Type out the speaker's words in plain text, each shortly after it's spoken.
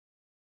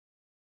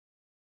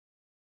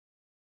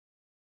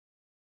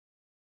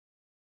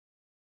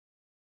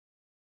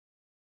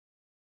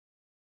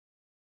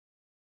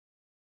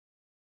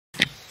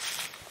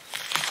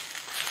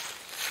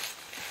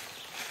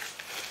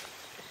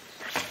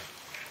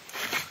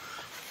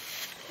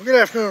Well,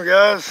 good afternoon,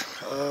 guys.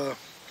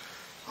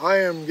 I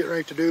am getting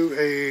ready to do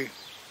a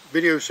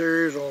video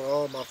series on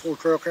all my 4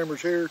 trail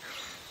cameras here.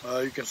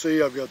 You can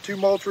see I've got 2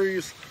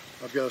 Moultries,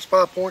 I've got a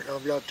Spy Point, and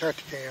I've got a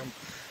Tactacam.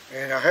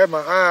 And I have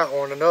my eye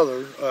on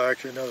another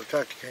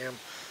Tactacam.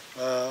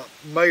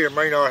 May or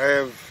may not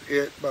have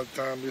it by the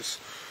time this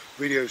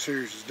video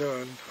series is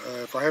done.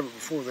 If I have it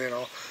before then,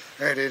 I'll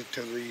add it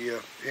to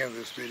the end of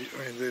this video,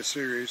 in this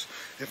series.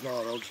 If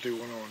not, I'll just do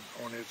one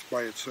on it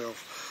by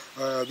itself.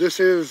 This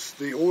is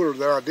the order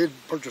that I did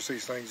purchase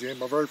these things in.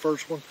 My very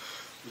first one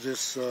was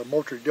this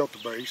Moultrie Delta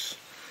base.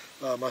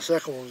 My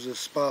second one was this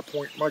Spy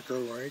Point Micro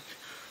Link.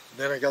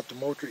 Then I got the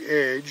Moultrie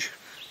Edge,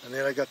 and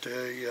then I got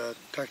the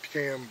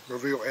Tactacam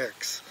Reveiw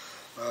X.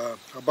 I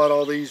bought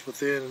all these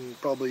within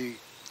probably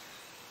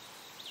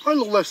a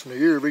little less than a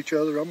year of each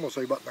other. I'm going to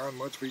say about 9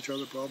 months of each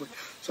other, probably,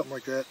 something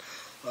like that.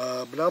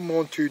 But I'm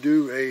going to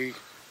do a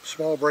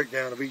small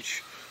breakdown of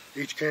each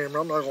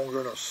camera. I'm not going to go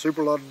into a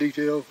super lot of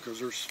detail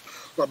because there's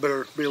a lot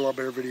better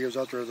videos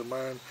out there than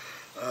mine.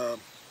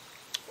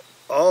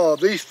 All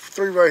these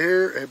 3 right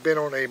here have been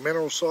on a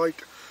mineral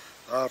site,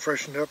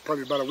 freshened up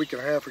probably about a week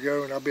and a half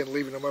ago, and I've been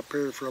leaving them up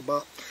here for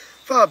about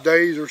 5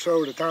 days or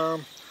so at a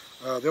time.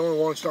 The only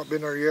one that's not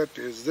been there yet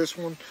is this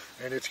one,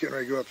 and it's getting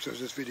ready to go up as soon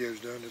as this video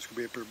is done. It's going to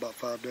be up here about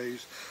 5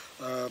 days.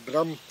 But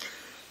I'm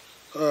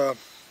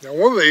now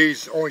one of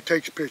these only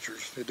takes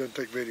pictures. It doesn't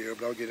take video,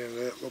 but I'll get into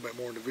that a little bit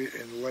more in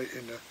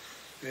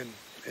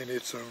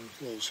its own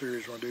little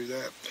series when I do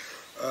that.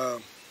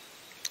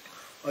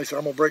 Like I said,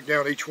 I'm gonna break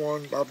down each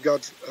one. I've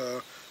got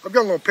a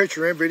little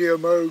picture and video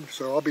mode,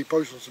 so I'll be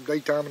posting some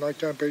daytime and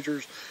nighttime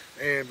pictures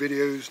and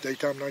videos,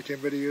 daytime and nighttime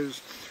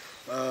videos.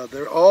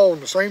 They're all on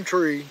the same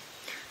tree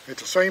at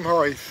the same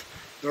height.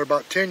 They're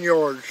about 10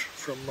 yards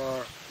from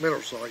my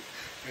mineral site,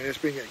 and it's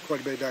been getting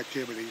quite a bit of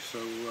activity. So,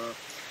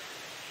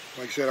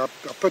 like I said, I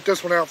put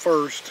this one out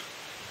first,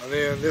 and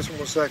then this one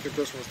was second,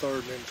 this one was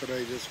third, and then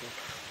today this one,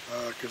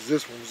 because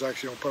this one was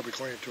actually on public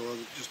land until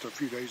just a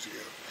few days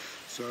ago.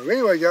 So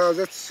anyway, guys,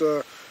 that's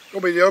going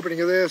to be the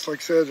opening of this. Like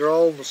I said, they're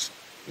all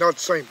not at the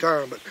same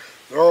time, but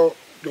they're all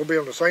going to be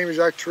on the same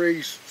exact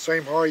trees,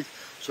 same height,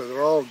 so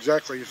they're all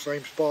exactly the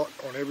same spot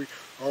on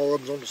all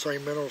of them's on the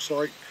same mineral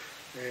site.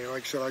 And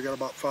like I said, I got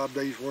about 5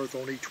 days worth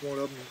on each one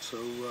of them. So,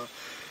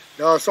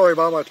 guys, sorry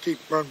about I have to keep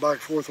running back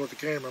and forth with the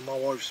camera. My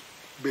wife's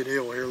been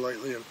ill here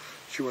lately, and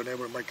she wasn't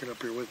able to make it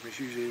up here with me.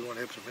 She usually the one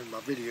that helps in my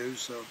videos.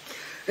 So,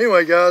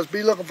 anyway, guys,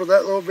 be looking for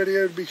that little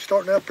video to be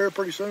starting out there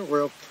pretty soon.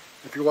 Well,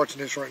 if you're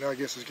watching this right now, I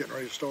guess it's getting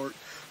ready to start.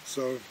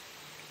 So,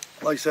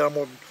 like I said, I'm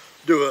going to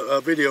do a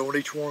video on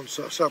each one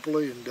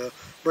separately and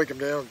break them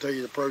down and tell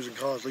you the pros and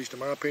cons, at least in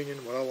my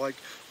opinion, what I like,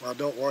 what I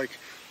don't like.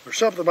 There's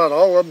something about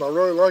all of them I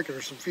really like, and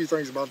there's some few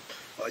things about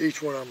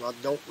each one of them I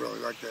don't really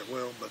like that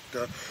well.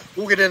 But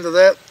we'll get into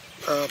that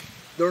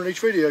during each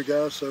video,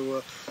 guys.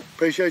 So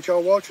appreciate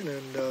y'all watching,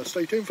 and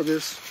stay tuned for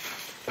this.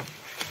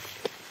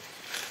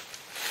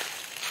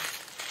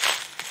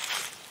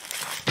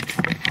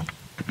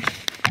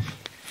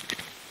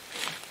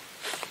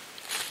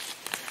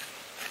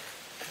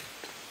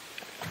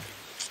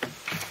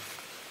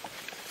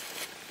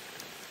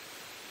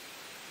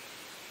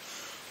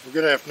 Well,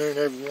 good afternoon,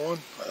 everyone.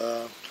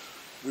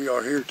 We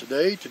are here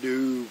today to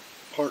do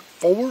part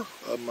 4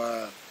 of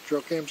my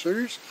trail cam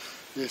series.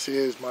 This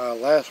is my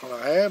last one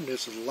I have.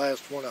 This is the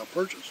last one I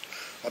purchased.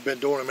 I've been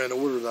doing them in the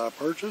order that I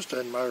purchased,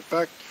 and matter of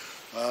fact,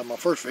 my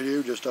first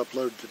video just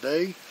uploaded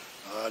today.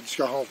 I just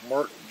got home from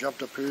work and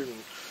jumped up here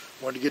and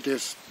wanted to get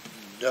this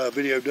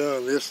video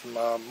done. This and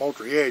my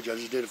Moultrie Edge I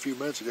just did a few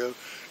minutes ago,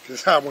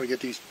 because I want to get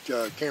these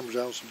cameras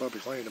out on some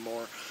public land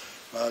tomorrow.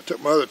 I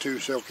took my other 2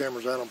 cell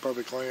cameras out on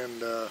public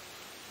land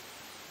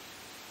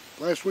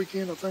last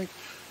weekend, I think,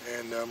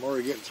 and I'm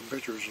already getting some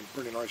pictures of some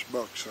pretty nice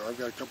bucks. So I've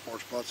got a couple more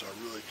spots I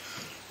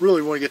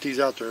really want to get these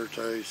out there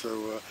today.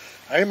 So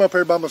I am up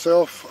here by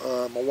myself.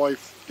 My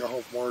wife got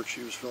home from work.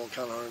 She was feeling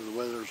kind of under the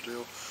weather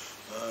still.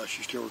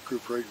 She's still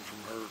recuperating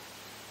from her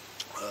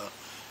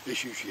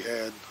issues she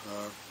had.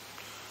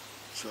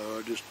 So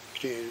I just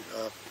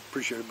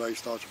appreciate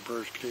everybody's thoughts and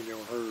prayers continue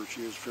on her.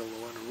 She is feeling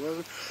under the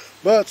weather.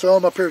 But so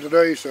I'm up here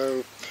today,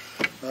 so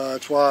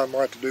that's why I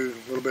might have to do a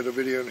little bit of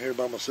video in here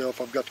by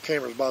myself. I've got the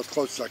cameras about as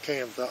close as I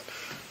can without,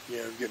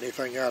 getting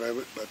anything out of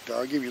it. But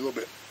I'll give you a little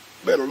bit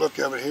better look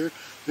of it here.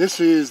 This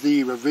is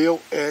the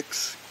Reveiw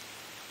X.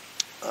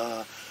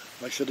 Like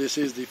I said, this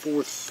is the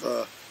 4th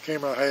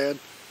camera I had.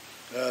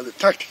 The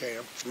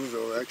Tactacam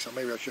Reveiw X.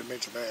 Maybe I should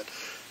mention that.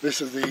 This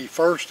is the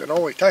first and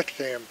only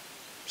Tactacam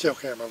cell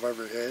camera I've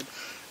ever had.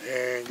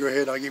 And go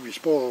ahead, I'll give you a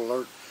spoiler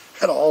alert.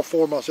 Out of all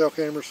 4 of my cell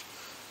cameras,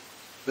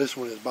 this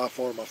one is by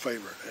far my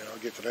favorite, and I'll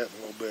get to that in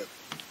a little bit.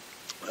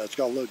 It's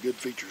got a lot of good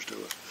features to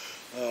it.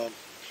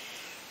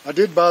 I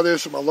did buy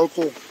this at my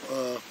local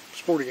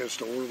sporting goods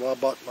store where I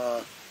bought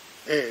my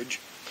Edge.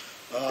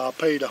 I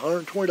paid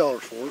 $120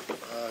 for it.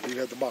 I do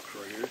have the box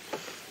right here.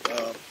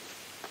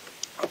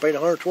 I paid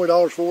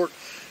 $120 for it.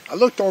 I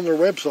looked on their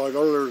website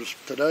earlier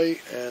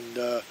today, and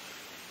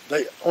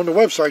on the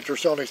website they're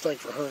selling these things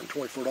for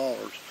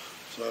 $124.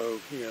 So,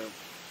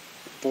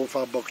 $4 or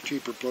 $5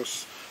 cheaper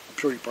plus I'm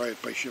sure you probably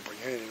have to pay shipping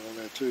and handling on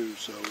that too.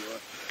 So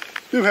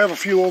do have a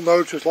few little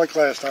notes just like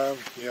last time.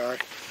 Yeah,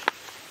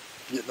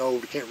 getting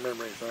old, I can't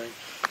remember anything.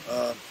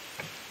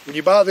 When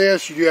you buy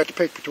this, you do have to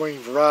pick between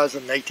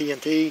Verizon and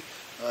AT&T.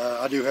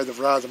 I do have the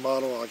Verizon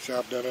model. Like I said,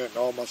 I've done it in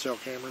all my cell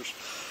cameras.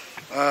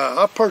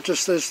 I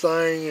purchased this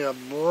thing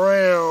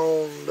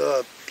around,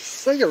 I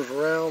think it was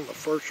around the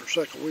first or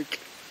second week.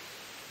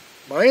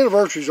 My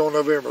anniversary is on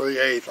November the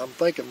 8th. I'm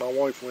thinking my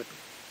wife went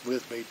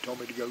with me, told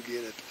me to go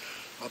get it.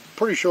 I'm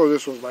pretty sure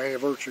this was my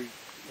anniversary,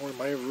 one of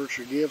my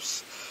anniversary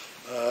gifts.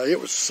 It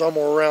was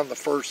somewhere around the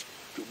first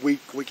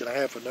week and a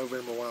half of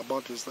November when I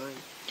bought this thing.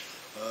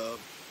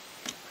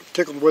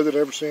 Tickled with it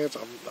ever since.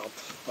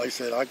 Like I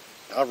said,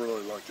 I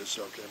really like this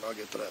cell camera. I'll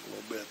get to that in a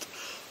little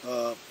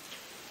bit.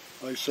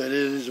 Like I said, it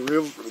is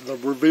the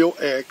Reveiw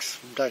X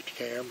from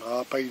Tactacam.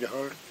 I paid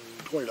 $120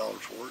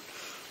 for it,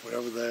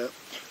 whatever that.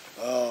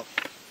 A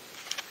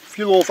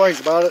few little things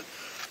about it.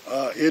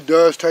 It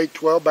does take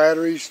 12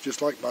 batteries,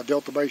 just like my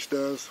Delta base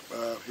does.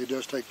 It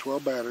does take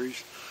 12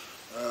 batteries.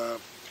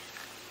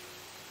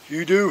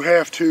 You do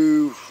have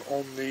to,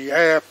 on the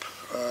app,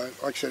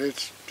 like I said,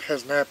 it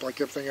has an app like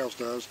everything else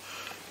does.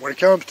 When it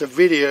comes to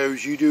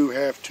videos, you do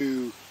have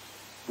to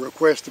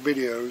request the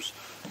videos,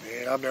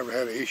 and I've never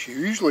had an issue.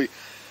 Usually,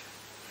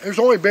 there's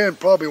only been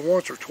probably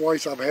once or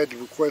twice I've had to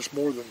request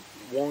more than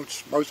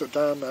once, most of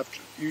the time,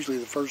 usually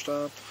the first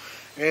time.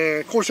 And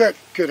of course that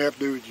could have to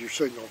do with your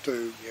signal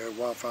too, you know,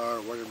 Wi-Fi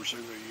or whatever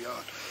signal you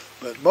got.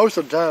 But most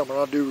of the time when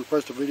I do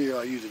request a video,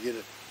 I usually get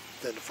it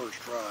in the first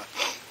try.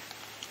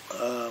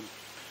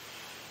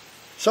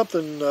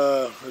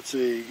 Let's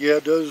see, yeah,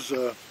 it does,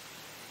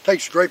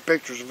 takes great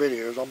pictures and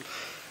videos.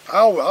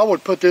 I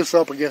would put this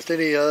up against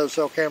any other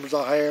cell cameras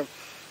I have.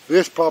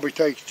 This probably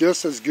takes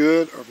just as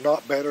good, or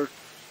not better,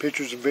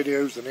 pictures and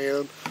videos than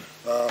them.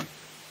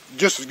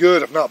 Just as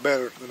good, if not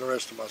better, than the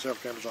rest of my cell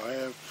cameras I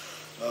have.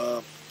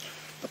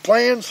 The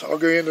plans, I'll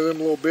go into them a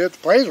little bit. The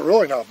plans are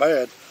really not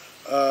bad.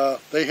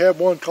 They have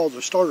one called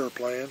the starter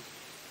plan,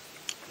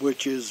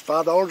 which is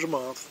 $5 a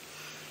month,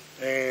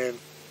 and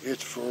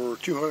it's for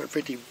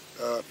 250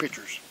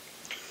 pictures.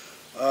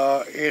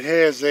 It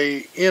has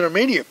a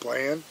intermediate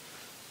plan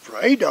for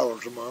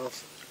 $8 a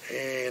month,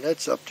 and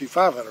that's up to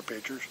 500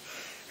 pictures.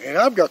 And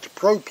I've got the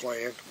Pro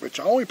plan, which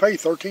I only pay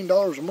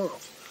 $13 a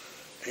month,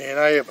 and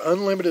I have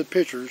unlimited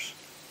pictures,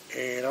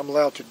 and I'm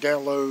allowed to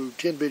download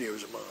 10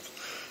 videos a month.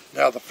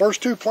 Now the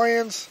first two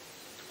plans,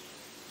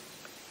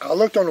 I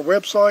looked on the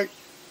website,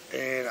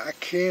 and I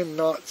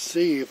cannot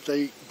see if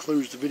they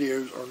include the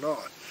videos or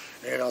not.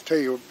 And I'll tell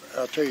you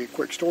a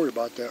quick story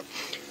about that.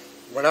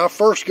 When I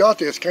first got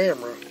this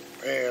camera,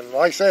 and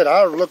like I said,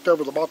 I looked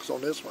over the box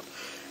on this one,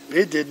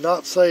 it did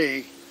not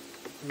say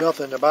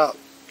nothing about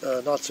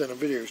not sending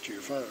videos to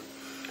your phone.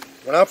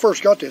 When I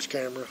first got this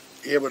camera,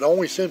 it would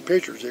only send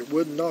pictures. It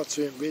would not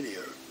send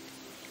video.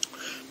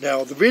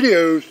 Now the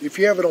videos, if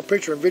you have it on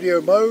picture and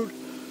video mode,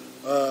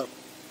 the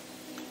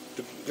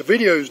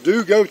videos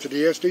do go to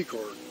the SD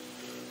card.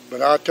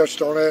 But I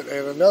touched on that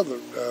in another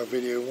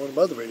video, one of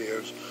my other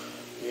videos.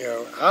 You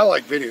know, I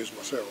like videos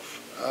myself.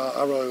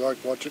 I really like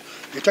watching.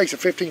 It takes a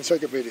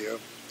 15-second video,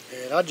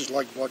 and I just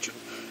like watching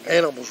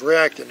animals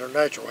react in their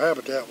natural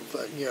habitat,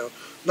 you know,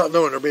 not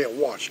knowing they're being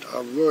watched.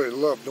 I really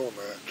love doing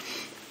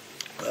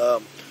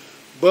that.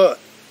 But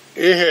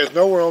it has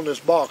nowhere on this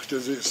box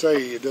does it say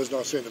it does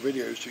not send the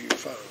videos to your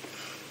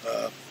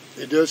phone.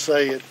 It does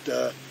say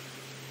it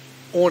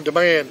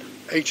on-demand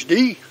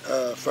HD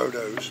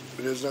photos,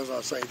 but it does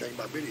not say anything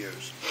about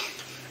videos.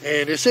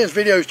 And it sends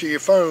videos to your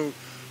phone,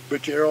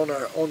 but you're on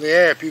the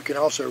app, you can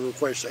also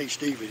request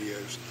HD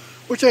videos,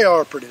 which they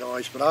are pretty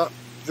nice. But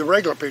the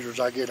regular pictures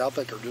I get, I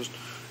think are just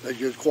as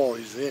good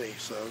quality as any.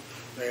 So,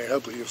 and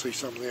hopefully you'll see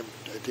some of them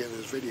at the end of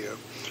this video.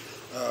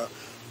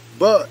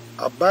 But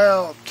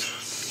about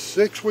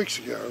 6 weeks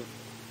ago,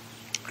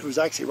 it was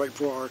actually right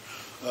before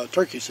our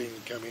turkey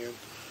season come in,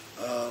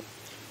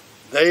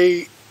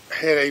 they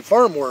had a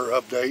firmware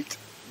update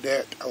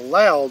that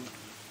allowed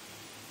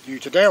you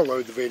to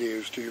download the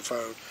videos to your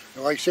phone.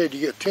 And like I said,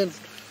 you get 10,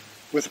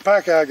 with the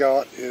pack I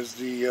got is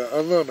the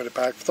unlimited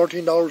pack, for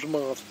 $13 a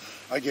month.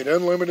 I get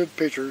unlimited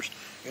pictures,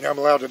 and I'm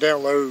allowed to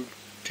download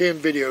 10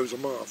 videos a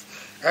month.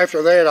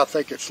 After that, I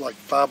think it's like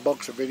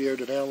 $5 a video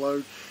to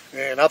download.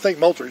 And I think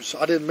Moultrie's,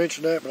 I didn't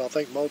mention that, but I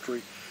think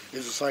Moultrie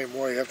is the same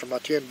way. After my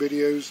 10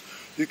 videos,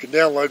 you can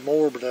download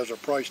more, but there's a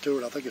price to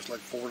it. I think it's like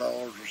 $4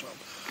 or something.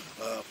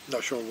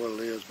 Not sure what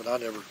it is, but I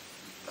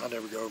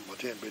never go over my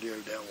 10 video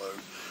download.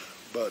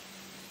 But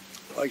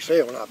like I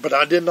said, but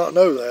I did not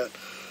know that.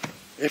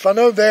 If I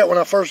know that when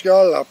I first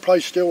got it, I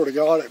probably still would have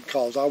got it,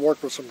 because I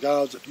worked with some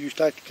guys that use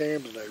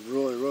Tactacams, and they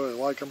really, really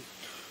like them.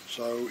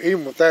 So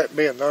even with that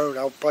being known,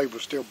 I probably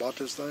would still bought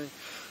this thing,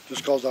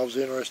 just because I was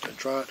interested in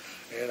trying it.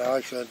 And like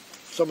I said,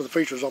 some of the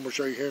features I'm going to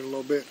show you here in a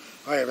little bit,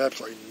 I have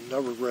absolutely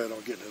no regret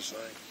on getting this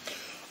thing.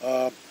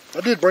 I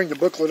did bring the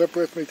booklet up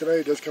with me today.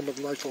 It does come with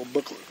a nice little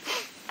booklet.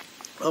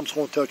 I'm just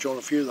going to touch on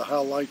a few of the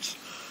highlights.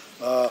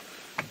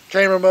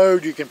 Camera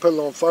mode, you can put it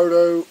on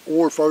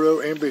photo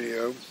and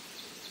video.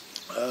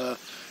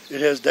 It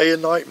has day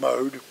and night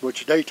mode,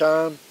 which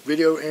daytime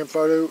video and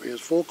photo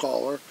is full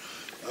color.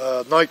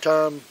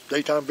 Nighttime,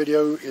 daytime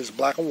video is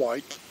black and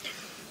white.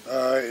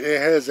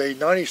 It has a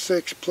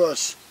 96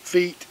 plus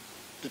feet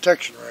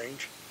detection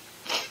range.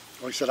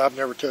 Like I said, I've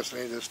never tested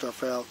any of this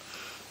stuff out.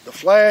 The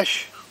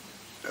flash,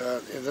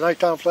 in the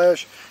nighttime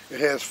flash,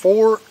 it has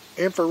 4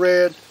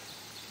 infrared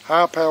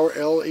high power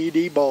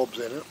LED bulbs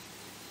in it.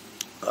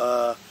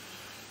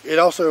 It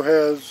also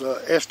has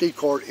SD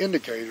card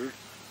indicator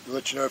to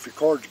let you know if your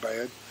card's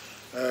bad.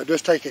 It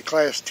does take a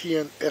class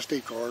 10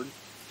 SD card.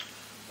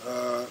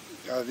 The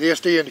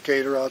SD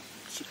indicator,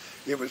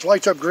 if it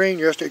lights up green,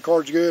 your SD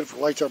card's good. If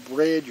it lights up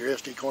red, your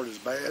SD card is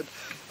bad.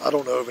 I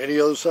don't know if any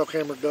other cell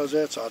camera does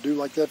that, so I do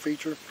like that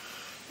feature.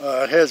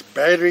 It has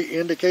battery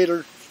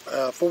indicator,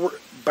 4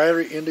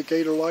 battery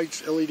indicator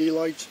lights, LED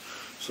lights.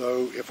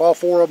 So if all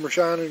 4 of them are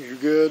shining, you're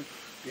good.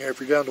 You know,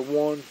 if you're down to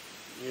 1,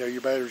 you know,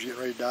 your battery's getting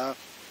ready to die.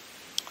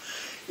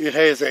 It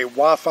has a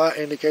Wi-Fi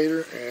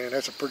indicator, and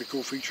that's a pretty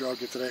cool feature. I'll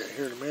get to that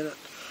here in a minute.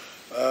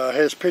 It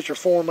has picture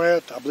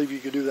format. I believe you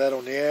can do that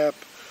on the app.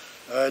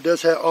 It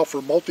does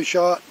offer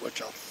multi-shot,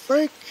 which I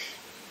think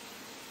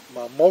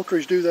my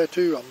Multris do that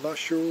too. I'm not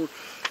sure.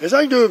 As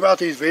I do about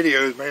these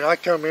videos, man, I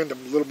come into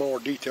a little more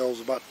details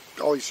about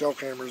all these cell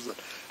cameras that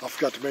I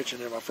forgot to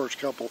mention in my first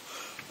couple.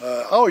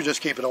 I always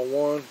just keep it on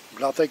 1,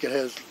 but I think it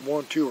has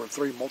 1, 2, or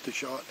 3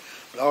 multi-shot.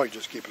 But I always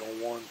just keep it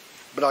on 1.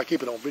 But I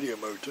keep it on video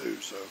mode too,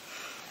 so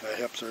that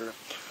helps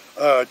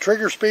there.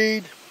 Trigger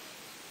speed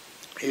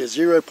is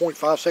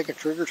 0.5 second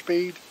trigger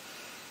speed,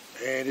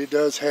 and it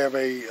does have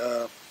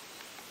a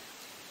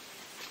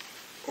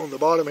on the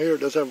bottom here,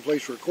 it does have a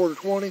place for a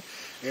 1/4-20,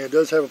 and it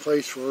does have a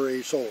place for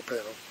a solar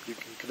panel you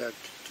can connect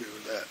to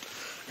that.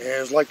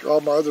 And it's like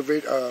all my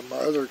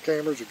other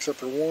cameras except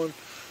for one,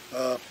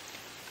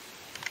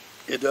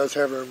 it does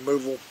have a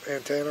removable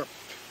antenna.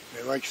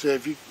 And like I said,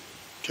 if you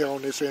tell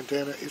on this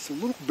antenna, it's a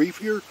little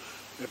beefier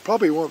and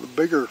probably one of the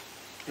bigger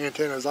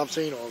antennas I've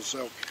seen on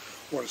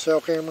a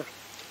cell camera.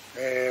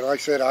 And like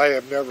I said, I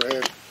have never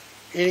had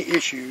any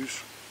issues,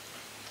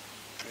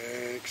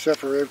 except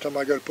for every time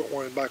I go to put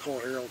one back on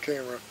here on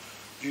camera,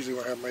 usually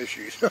when I have my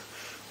issues.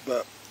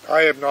 But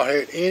I have not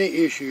had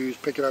any issues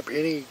picking up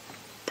any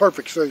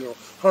perfect signal,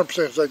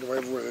 100% signal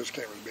everywhere this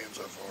camera's been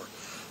so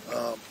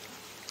far.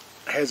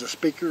 It has a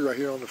speaker right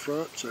here on the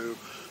front, so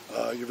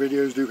your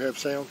videos do have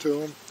sound to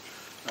them.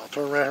 I'll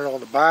turn around here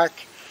on the back.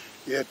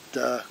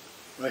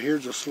 Right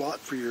here's a slot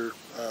for your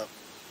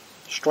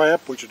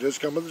strap, which it does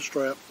come with a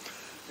strap.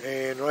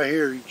 And right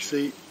here, you can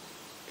see,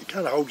 it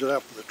kind of holds it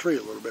out from the tree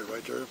a little bit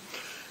right there.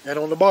 And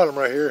on the bottom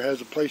right here, it has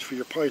a place for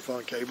your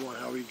Python cable, and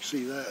how you can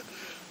see that.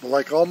 But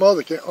like all my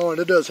other and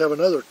it does have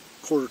another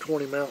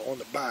 1/4-20 mount on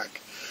the back.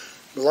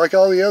 But like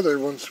all the other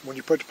ones, when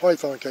you put the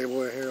Python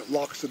cable in here, it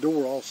locks the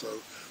door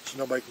also, so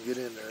nobody can get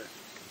in there.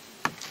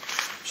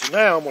 So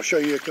now I'm going to show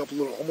you I'm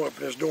going to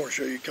open this door and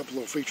show you a couple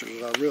little features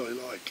that I really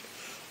like.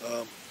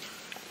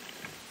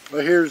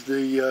 But here's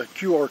the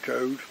QR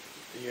code.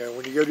 You know,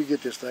 when you go to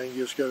get this thing,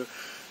 you just go to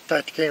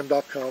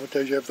Tactacam.com. It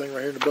tells you everything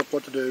right here in the book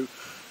what to do.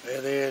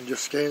 And then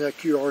just scan that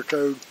QR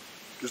code.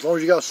 As long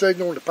as you got a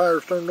signal and the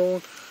power's turned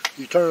on,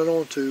 you turn it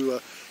on to,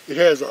 it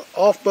has an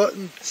off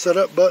button,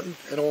 setup button,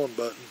 and on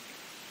button.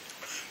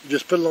 You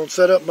just put it on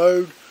setup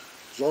mode.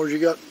 As long as you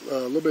got a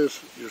little bit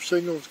of your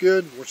signal's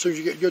good. As soon as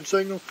you get good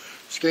signal,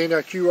 scan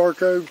that QR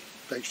code.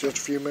 Takes just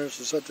a few minutes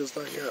to set this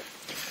thing up.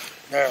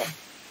 Now,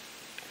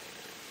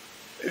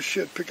 it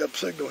should pick up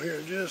signal here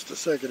in just a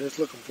second. It's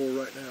looking for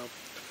right now.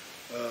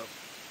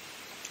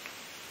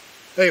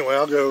 Anyway,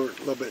 I'll go over it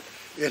a little bit.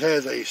 It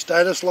has a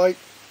status light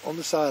on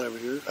the side over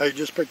here. I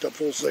just picked up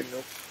full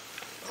signal.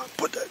 I'll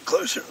put that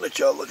closer and let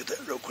y'all look at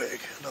that real quick,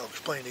 and I'll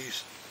explain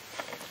these.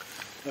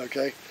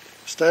 Okay,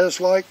 status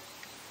light,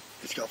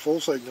 it's got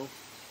full signal.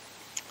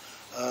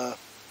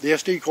 The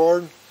SD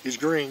card is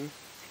green,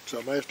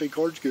 so my SD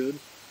card's good.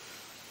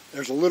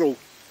 There's a little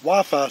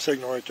Wi-Fi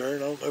signal right there,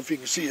 and I don't know if you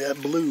can see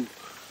that blue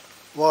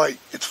light.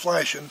 It's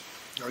flashing.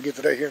 I'll get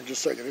to that here in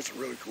just a second. It's a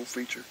really cool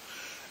feature.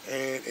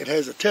 And it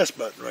has a test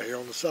button right here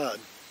on the side.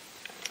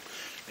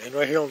 And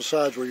right here on the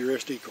side is where your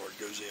SD card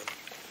goes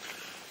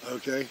in.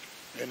 Okay,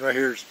 and right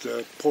here is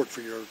the port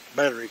for your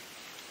battery,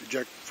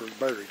 eject for the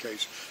battery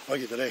case. I'll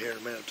get to that here in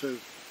a minute too.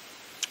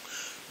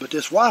 But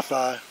this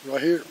Wi-Fi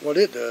right here, what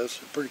it does,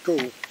 is pretty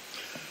cool.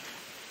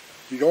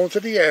 You go into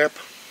the app,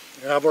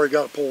 and I've already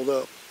got it pulled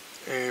up.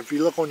 And if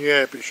you look on your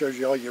app, it shows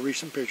you all your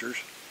recent pictures.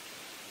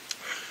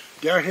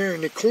 Down here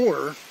in the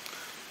corner,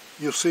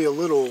 you'll see a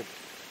little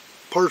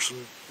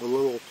person with a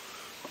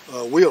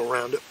little wheel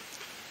around it.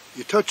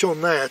 You touch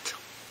on that,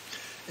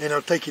 and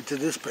it'll take you to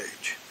this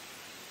page.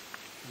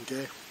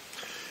 Okay,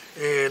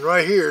 and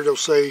right here it'll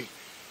say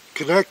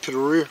connect to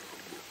the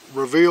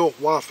Reveiw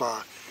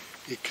Wi-Fi.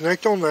 You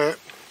connect on that,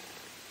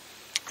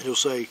 it'll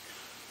say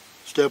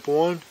step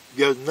 1,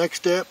 go to the next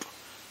step,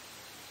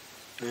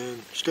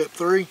 and step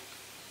 3.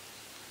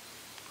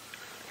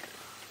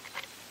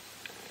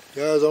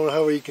 Guys, I don't know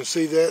how you can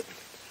see that.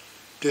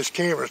 This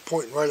camera is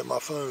pointing right at my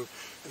phone,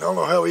 and I don't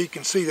know how you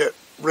can see that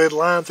red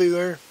line through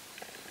there.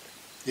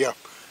 Yeah,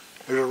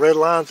 There's a red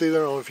line through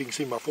there. I don't know if you can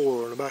see my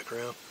 4 in the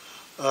background.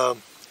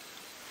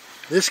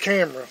 This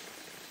camera,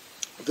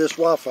 this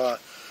Wi-Fi,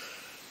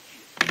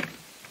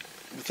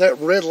 with that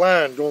red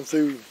line going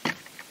through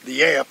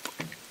the app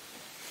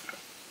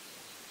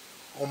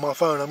on my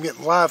phone, I'm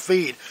getting live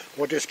feed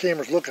what this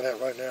camera's looking at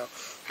right now.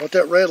 What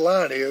that red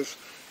line is,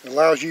 it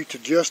allows you to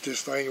adjust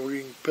this thing where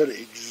you can put it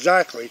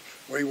exactly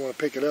where you want to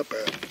pick it up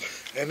at.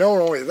 And not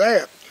only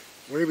that,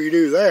 whenever you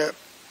do that,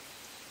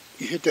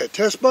 you hit that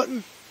test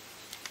button,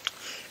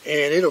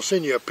 and it'll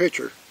send you a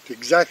picture to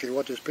exactly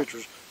what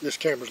this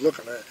camera's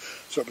looking at.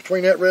 So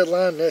between that red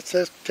line and that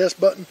test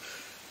button,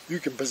 you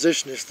can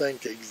position this thing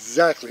to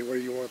exactly where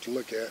you want it to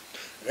look at.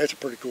 And that's a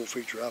pretty cool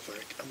feature, I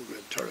think. I'm going to go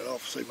ahead and turn it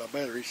off and save my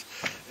batteries.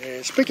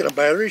 And speaking of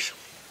batteries,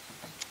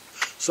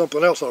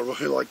 something else I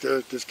really like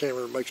that this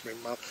camera makes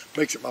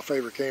it my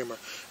favorite camera.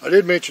 I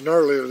did mention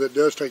earlier that it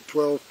does take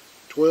 12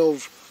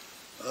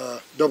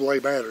 AA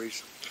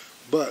batteries,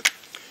 but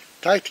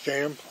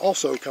Tactacam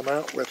also come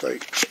out with a,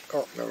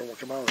 oh, no, I don't want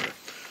to come out of there.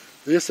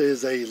 This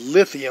is a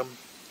lithium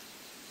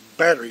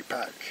battery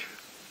pack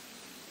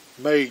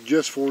made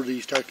just for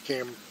these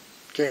Tactacam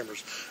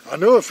cameras. I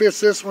know it fits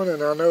this one,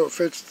 and I know it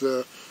fits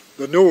the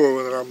newer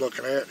one that I'm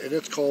looking at, and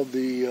it's called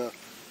the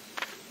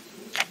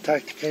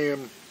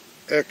Tactacam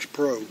X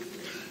Pro,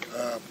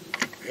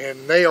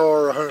 and they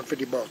are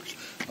 150 bucks.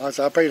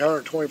 I paid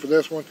 120 for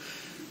this one.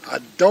 I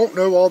don't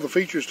know all the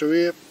features to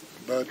it,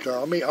 but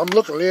I mean, I'm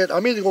looking at it.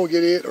 I'm either going to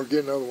get it or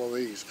get another one of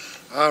these.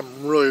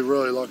 I'm really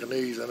liking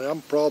these, and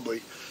I'm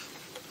probably,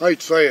 I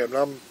hate to say it,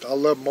 but I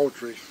love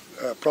Moultrie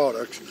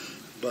products,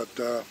 but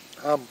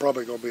I'm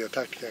probably going to be a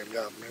Tactacam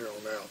guy from here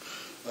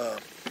on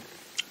out.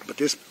 But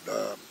this,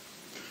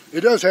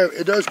 it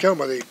does come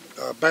with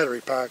a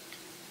battery pack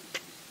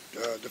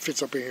that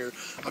fits up in here.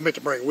 I meant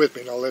to bring it with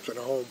me, and I left it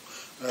at home.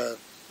 That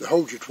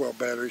holds your 12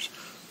 batteries.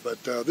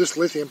 But this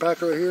lithium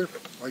pack right here,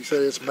 like I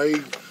said, it's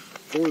made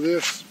for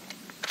this.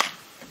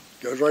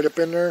 Goes right up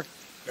in there.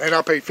 And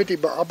I paid 50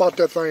 bucks. I bought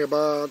that thing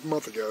about a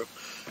month ago,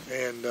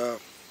 and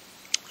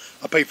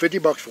I paid 50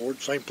 bucks for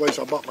it. Same place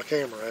I bought my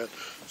camera at.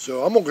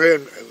 So I'm gonna go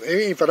ahead and,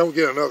 even if I don't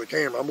get another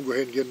camera, I'm gonna go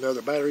ahead and get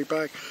another battery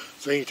pack.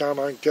 So anytime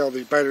I can tell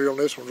the battery on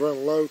this one's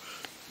running low,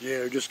 you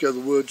know, just go to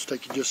the woods,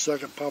 take you just a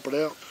second, pop it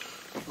out.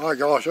 My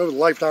gosh, over the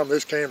lifetime of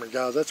this camera,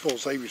 guys, that's gonna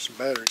save you some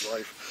battery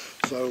life.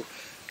 So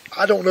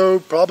I don't know,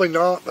 probably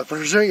not, but if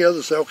there's any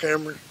other cell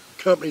camera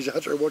companies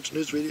out there watching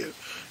this video,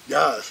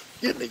 guys,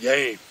 get in the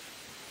game.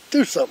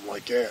 Do something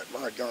like that.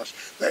 My gosh,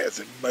 that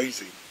is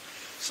amazing.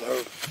 So,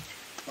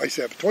 like I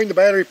said, between the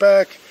battery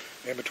pack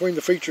and between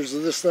the features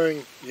of this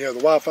thing, you know, the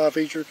Wi-Fi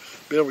feature,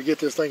 being able to get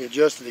this thing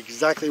adjusted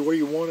exactly where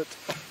you want it,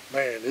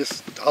 man,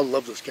 I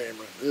love this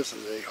camera. This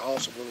is an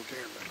awesome little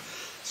camera.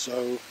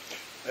 So,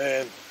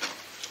 and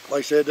like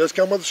I said, it does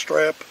come with a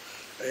strap.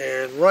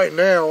 And right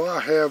now,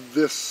 I have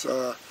this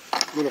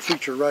little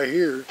feature right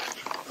here.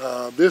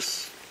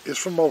 This is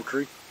from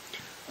Moultrie.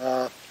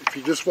 If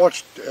you just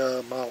watched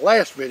my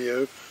last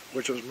video,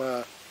 which was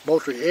my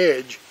Moultrie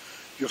Edge,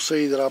 you'll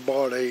see that I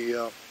bought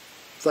a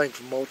thing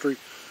from Moultrie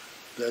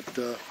that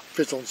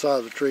fits on the side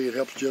of the tree. It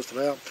helps adjust it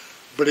out.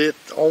 But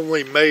it's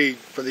only made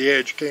for the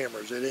Edge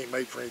cameras. It ain't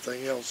made for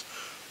anything else.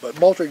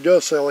 But Moultrie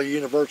does sell a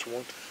universal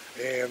one,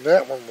 and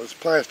that one was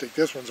plastic.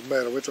 This one's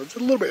metal. It's a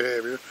little bit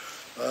heavier.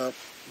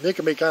 It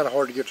can be kind of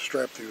hard to get the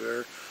strap through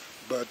there.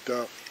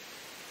 But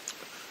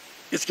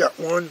it's got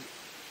one,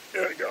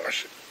 oh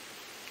gosh,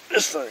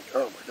 this thing,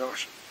 oh my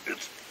gosh,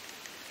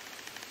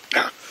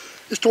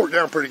 it's torqued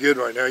down pretty good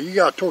right now. You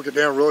got to torque it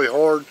down really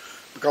hard,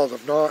 because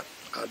if not,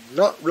 I'm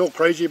not real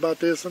crazy about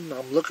this one.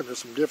 I'm looking at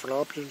some different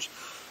options,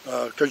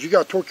 because you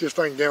got to torque this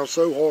thing down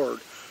so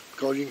hard,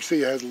 because you can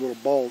see it has a little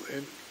ball,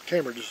 and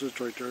camera just sits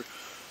right there.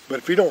 But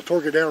if you don't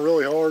torque it down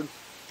really hard,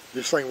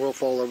 this thing will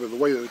fall over. The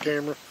weight of the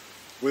camera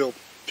will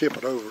tip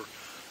it over.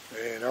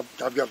 And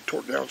I've got to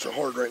torque down so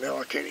hard right now,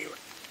 I can't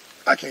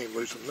even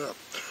loosen it up.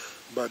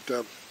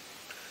 But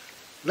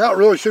not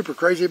really super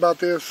crazy about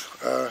this.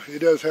 It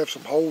does have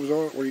some holes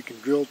on it where you can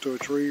drill to a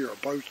tree or a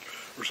post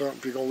or something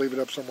if you're going to leave it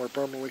up somewhere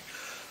permanently.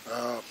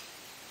 I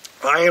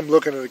am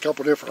looking at a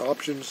couple different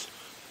options,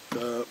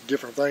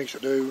 different things to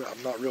do.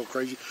 I'm not real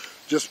crazy.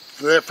 Just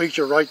for that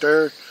feature right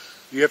there,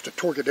 you have to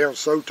torque it down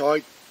so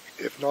tight.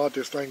 If not,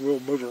 this thing will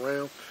move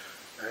around.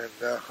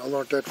 And I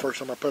learned that the first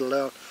time I put it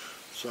out.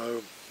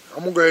 So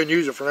I'm going to go ahead and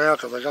use it for now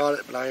because I got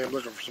it, but I am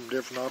looking for some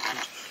different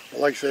options. But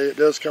like I say, it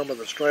does come with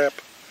a strap.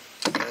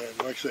 And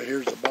like I said,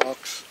 here's the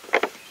box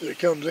that it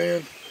comes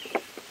in.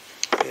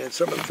 And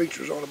some of the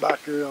features on the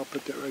back here, I'll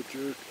put that right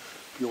there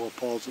if you want to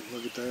pause it and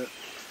look at that.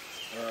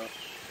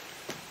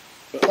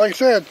 But like I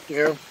said,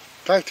 you know,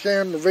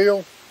 Tactacam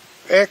Reveiw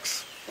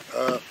X.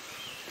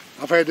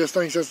 I've had this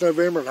thing since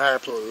November and I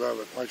absolutely love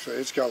it. Like I said,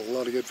 it's got a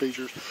lot of good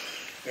features.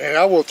 And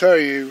I will tell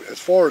you, as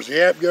far as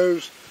the app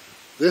goes,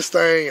 this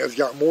thing has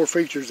got more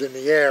features in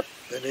the app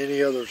than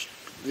any others,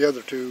 the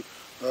other two,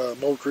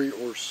 Moultrie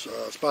or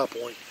Spy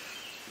Point.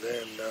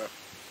 Then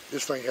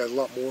this thing has a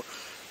lot more.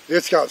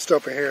 It's got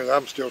stuff in here that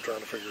I'm still trying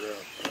to figure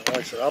out. Like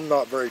I said, I'm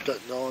not very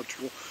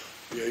technological.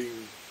 Yeah, you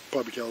can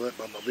probably tell that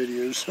by my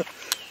videos.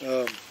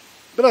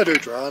 But I do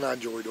try, and I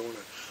enjoy doing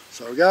it.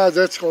 So, guys,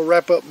 that's going to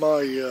wrap up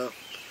my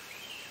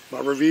my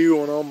review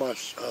on all my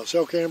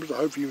cell cameras. I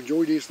hope you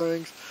enjoyed these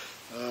things.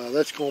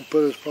 That's going to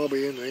put us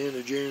probably in the end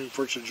of June,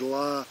 1st of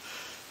July.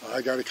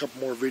 I got a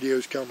couple more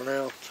videos coming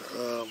out.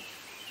 A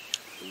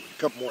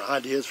couple more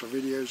ideas for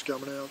videos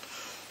coming out.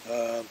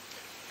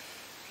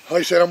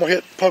 Like I said, I'm going to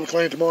hit public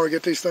land tomorrow to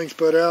get these things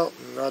put out.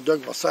 And I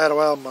dug my saddle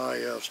out of my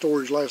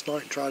storage last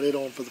night and tried it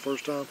on for the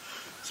first time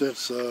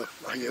since,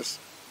 I guess,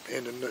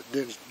 end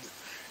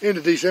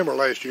of December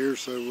last year.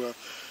 So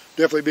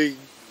definitely be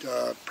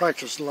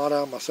practicing a lot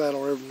out of my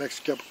saddle over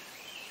the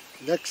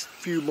next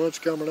few months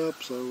coming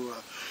up. So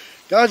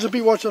guys, just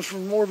be watching us for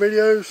more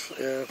videos.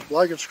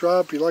 Like and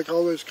subscribe if you like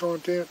all this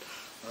content.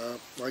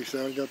 Like I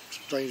said, I got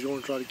some things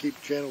going to try to keep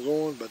the channel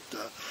going. But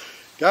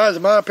guys,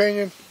 in my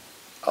opinion,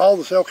 all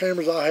the cell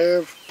cameras I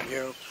have, you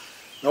know,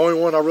 the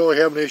only one I really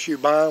have an issue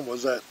buying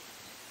was that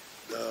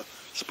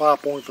Spy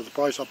Point for the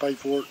price I paid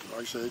for it.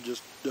 Like I said, it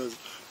just does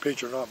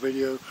picture, not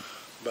video.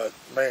 But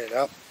man,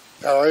 out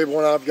of every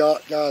one I've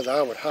got, guys,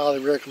 I would highly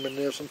recommend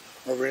this one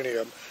over any of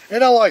them.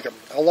 And I like them.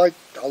 I like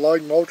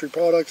Moultrie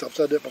products. I've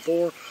said that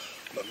before.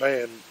 But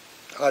man,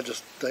 I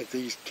just think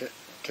these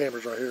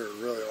cameras right here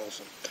are really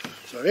awesome.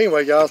 So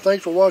anyway, guys,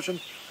 thanks for watching.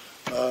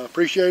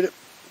 Appreciate it.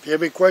 If you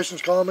have any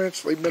questions,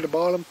 comments, leave them at the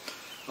bottom.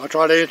 I'll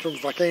try to answer them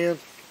if I can.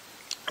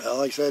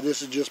 Like I said,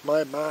 this is just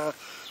my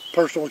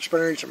personal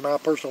experience and my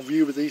personal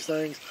view with these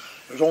things.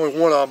 There's only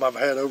one of them I've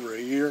had over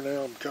a year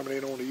now. I'm coming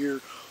in on a year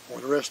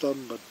on the rest of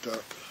them.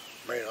 But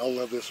man, I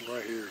love this one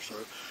right here. So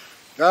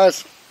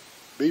guys,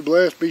 be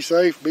blessed, be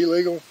safe, be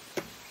legal.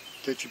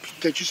 Catch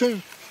you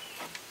soon.